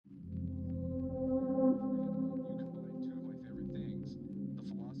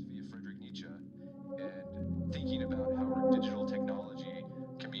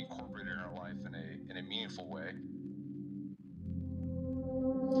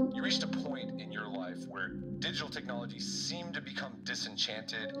You reached a point in your life where digital technology seemed to become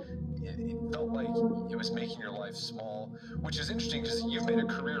disenchanted. It felt like it was making your life small, which is interesting because you've made a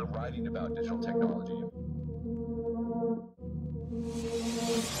career writing about digital technology.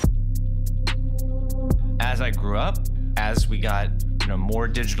 As I grew up, as we got more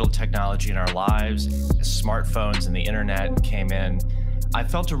digital technology in our lives, as smartphones and the internet came in, I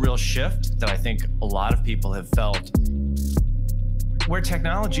felt a real shift that I think a lot of people have felt, where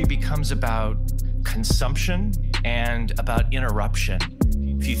technology becomes about consumption and about interruption.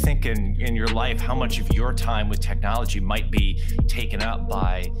 If you think in your life how much of your time with technology might be taken up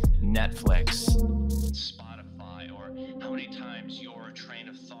by Netflix, Spotify, or how many times your train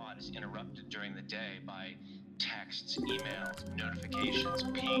of thought is interrupted during the day by texts, emails, notifications,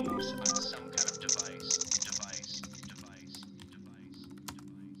 pings on some kind of device.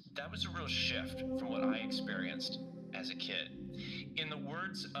 That was a real shift from what I experienced as a kid. In the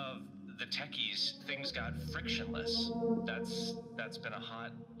words of the techies, things got frictionless. That's been a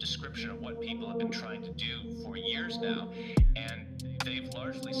hot description of what people have been trying to do for years now, and they've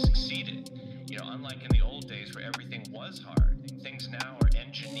largely succeeded. Unlike in the old days where everything was hard, things now are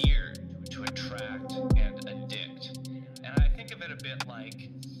engineered to attract and addict. And I think of it a bit like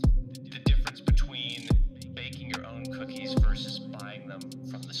the difference between baking your own cookies versus buying them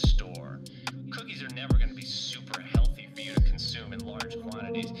from the store. Cookies are never going to be super healthy for you to consume in large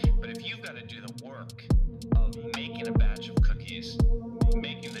quantities, but if you've got to do the work of making a batch of cookies,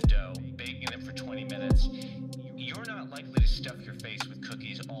 making the dough, baking them for 20 minutes, you're not likely to stuff your face with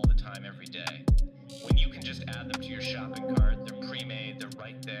cookies all the time every day. When you can just add them to your shopping cart, they're pre-made, they're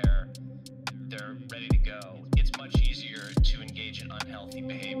right there, they're ready to go, it's much easier to engage in unhealthy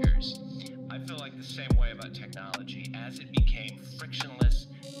behaviors. I feel like the same way about technology. As it became frictionless,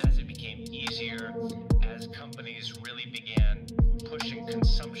 as it became easier, as companies really began pushing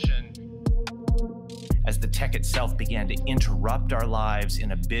consumption, as the tech itself began to interrupt our lives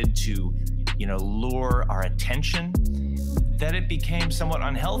in a bid to, lure our attention, that it became somewhat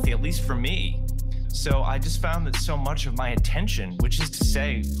unhealthy, at least for me. So I just found that so much of my attention, which is to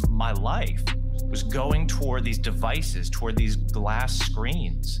say my life, was going toward these devices, toward these glass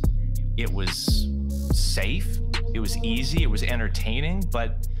screens. It was safe, it was easy, it was entertaining,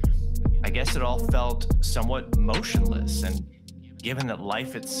 but I guess it all felt somewhat motionless. And given that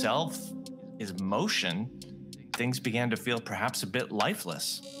life itself is motion, things began to feel perhaps a bit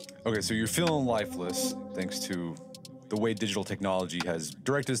lifeless. Okay, so you're feeling lifeless thanks to the way digital technology has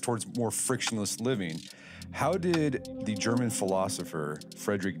directed us towards more frictionless living. How did the German philosopher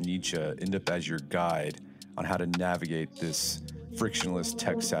Friedrich Nietzsche end up as your guide on how to navigate this frictionless,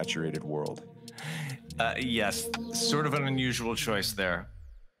 tech-saturated world? Yes, sort of an unusual choice there.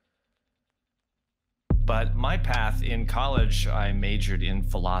 But my path in college, I majored in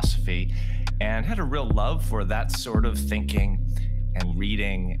philosophy and had a real love for that sort of thinking and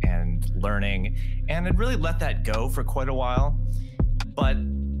reading and learning, and had really let that go for quite a while. But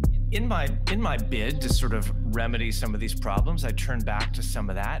in my bid to sort of remedy some of these problems, I turned back to some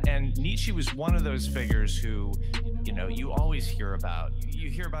of that. And Nietzsche was one of those figures who, you always hear about. You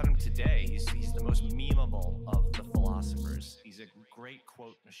hear about him today. He's the most memeable of the philosophers. He's a great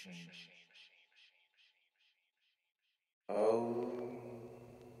quote machine. Oh.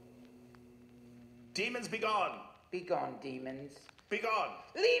 Demons, be gone! Be gone, demons. Be gone!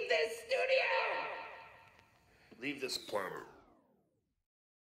 Leave this studio! Leave this planet.